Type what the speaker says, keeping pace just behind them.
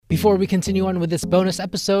Before we continue on with this bonus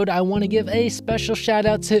episode, I want to give a special shout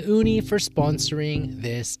out to Uni for sponsoring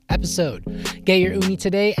this episode. Get your Uni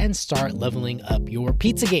today and start leveling up your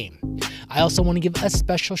pizza game. I also want to give a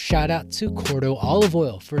special shout out to Cordo Olive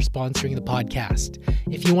Oil for sponsoring the podcast.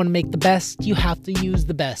 If you want to make the best, you have to use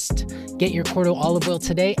the best. Get your Cordo Olive Oil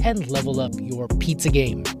today and level up your pizza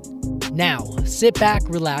game. Now, sit back,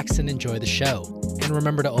 relax, and enjoy the show. And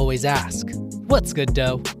remember to always ask, what's good,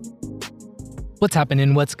 dough? What's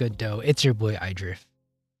happening? What's good, dough? It's your boy, Idrif.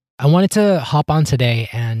 I wanted to hop on today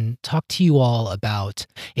and talk to you all about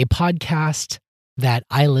a podcast that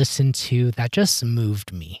I listened to that just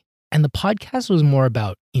moved me. And the podcast was more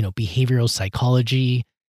about, behavioral psychology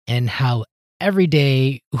and how every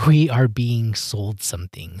day we are being sold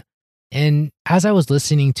something. And as I was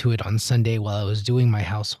listening to it on Sunday while I was doing my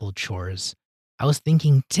household chores, I was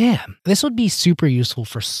thinking, damn, this would be super useful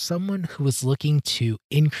for someone who is looking to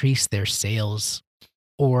increase their sales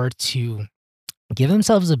or to give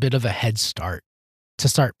themselves a bit of a head start to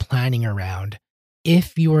start planning around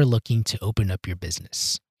if you are looking to open up your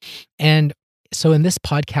business. And so in this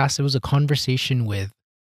podcast, it was a conversation with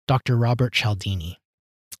Dr. Robert Cialdini.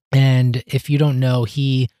 And if you don't know,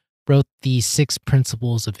 he wrote the 6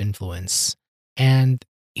 Principles of Influence. And,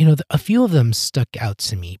 a few of them stuck out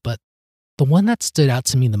to me, but the one that stood out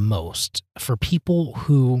to me the most for people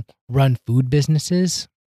who run food businesses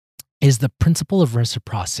is the principle of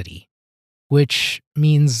reciprocity, which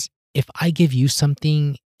means if I give you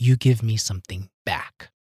something, you give me something back.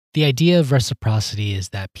 The idea of reciprocity is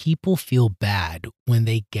that people feel bad when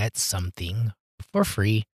they get something for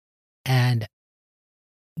free and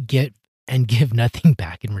give nothing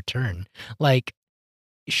back in return. Like,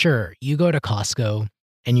 sure, you go to Costco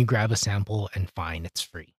and you grab a sample and fine, it's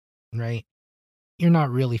free, right? You're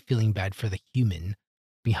not really feeling bad for the human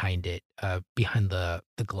behind it, behind the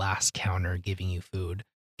glass counter giving you food.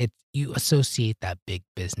 You associate that big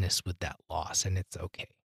business with that loss, and it's okay.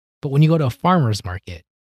 But when you go to a farmer's market,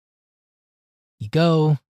 you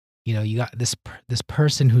go, you got this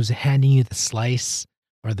person who's handing you the slice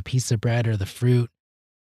or the piece of bread or the fruit.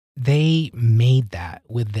 They made that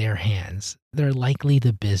with their hands. They're likely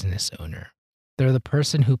the business owner. They're the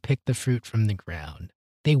person who picked the fruit from the ground.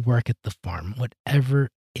 They work at the farm, whatever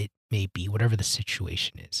it may be, whatever the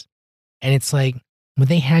situation is. And it's like when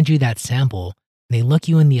they hand you that sample, they look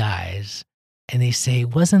you in the eyes and they say,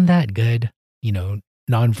 wasn't that good?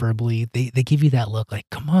 Non-verbally, they give you that look like,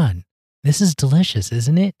 come on, this is delicious,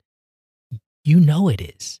 isn't it? You know it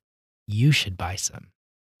is. You should buy some.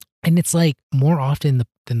 And it's like more often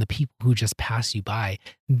than the people who just pass you by,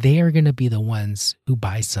 they are going to be the ones who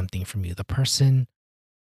buy something from you, the person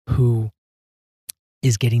who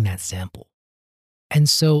is getting that sample. And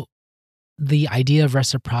so the idea of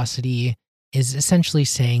reciprocity is essentially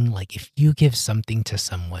saying, like, if you give something to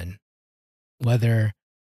someone, whether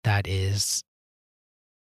that is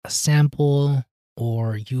a sample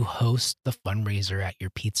or you host the fundraiser at your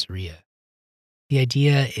pizzeria, the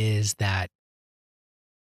idea is that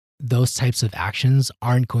those types of actions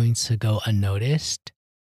aren't going to go unnoticed.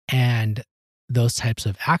 And those types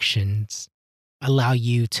of actions allow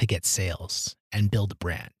you to get sales and build a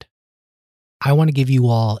brand. I want to give you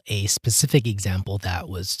all a specific example that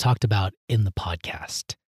was talked about in the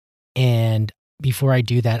podcast. And before I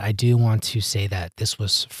do that, I do want to say that this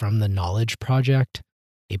was from the Knowledge Project,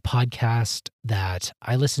 a podcast that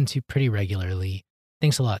I listen to pretty regularly.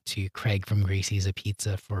 Thanks a lot to Craig from Gracie's a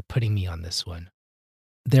Pizza for putting me on this one.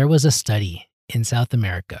 There was a study in South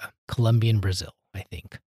America, Colombia and Brazil, I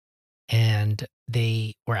think. And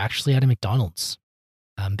they were actually at a McDonald's.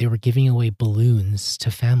 They were giving away balloons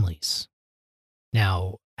to families.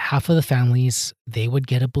 Now, half of the families, they would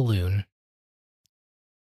get a balloon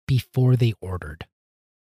before they ordered.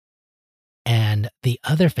 And the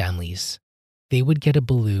other families, they would get a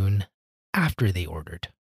balloon after they ordered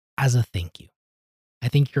as a thank you. I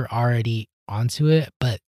think you're already onto it,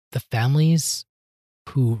 but the families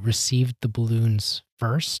who received the balloons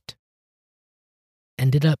first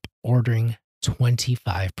ended up ordering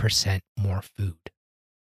 25% more food.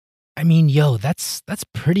 I mean, that's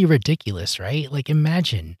pretty ridiculous, right? Like,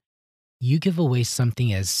 imagine you give away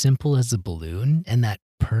something as simple as a balloon and that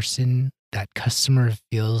customer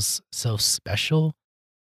feels so special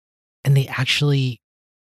and they actually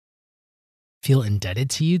feel indebted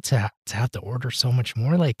to you to have to order so much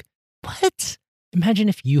more. Like, what? Imagine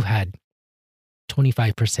if you had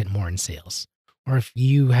 25% more in sales, or if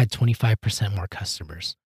you had 25% more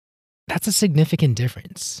customers. That's a significant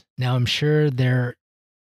difference. Now, I'm sure there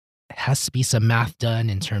has to be some math done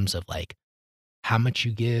in terms of like how much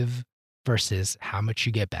you give versus how much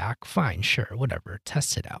you get back. Fine, sure, whatever,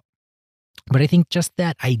 test it out. But I think just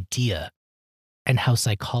that idea and how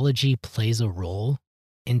psychology plays a role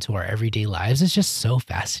into our everyday lives is just so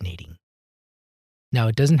fascinating. Now,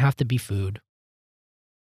 it doesn't have to be food,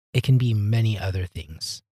 it can be many other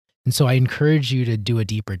things. And so I encourage you to do a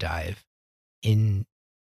deeper dive in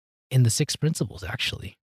the six principles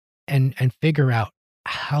actually and figure out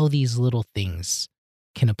how these little things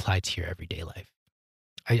can apply to your everyday life.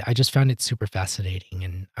 I just found it super fascinating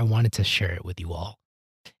and I wanted to share it with you all.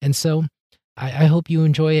 And so I hope you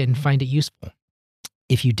enjoy it and find it useful.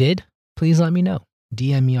 If you did, please let me know.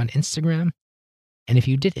 DM me on Instagram. And if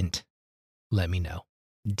you didn't, let me know.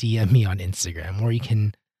 DM me on Instagram, or you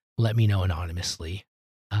can let me know anonymously.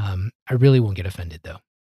 I really won't get offended though.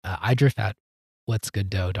 Idrift at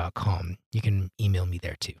whatsgooddough.com. You can email me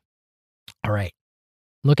there too. All right.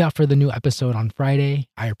 Look out for the new episode on Friday.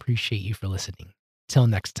 I appreciate you for listening. Till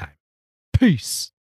next time. Peace.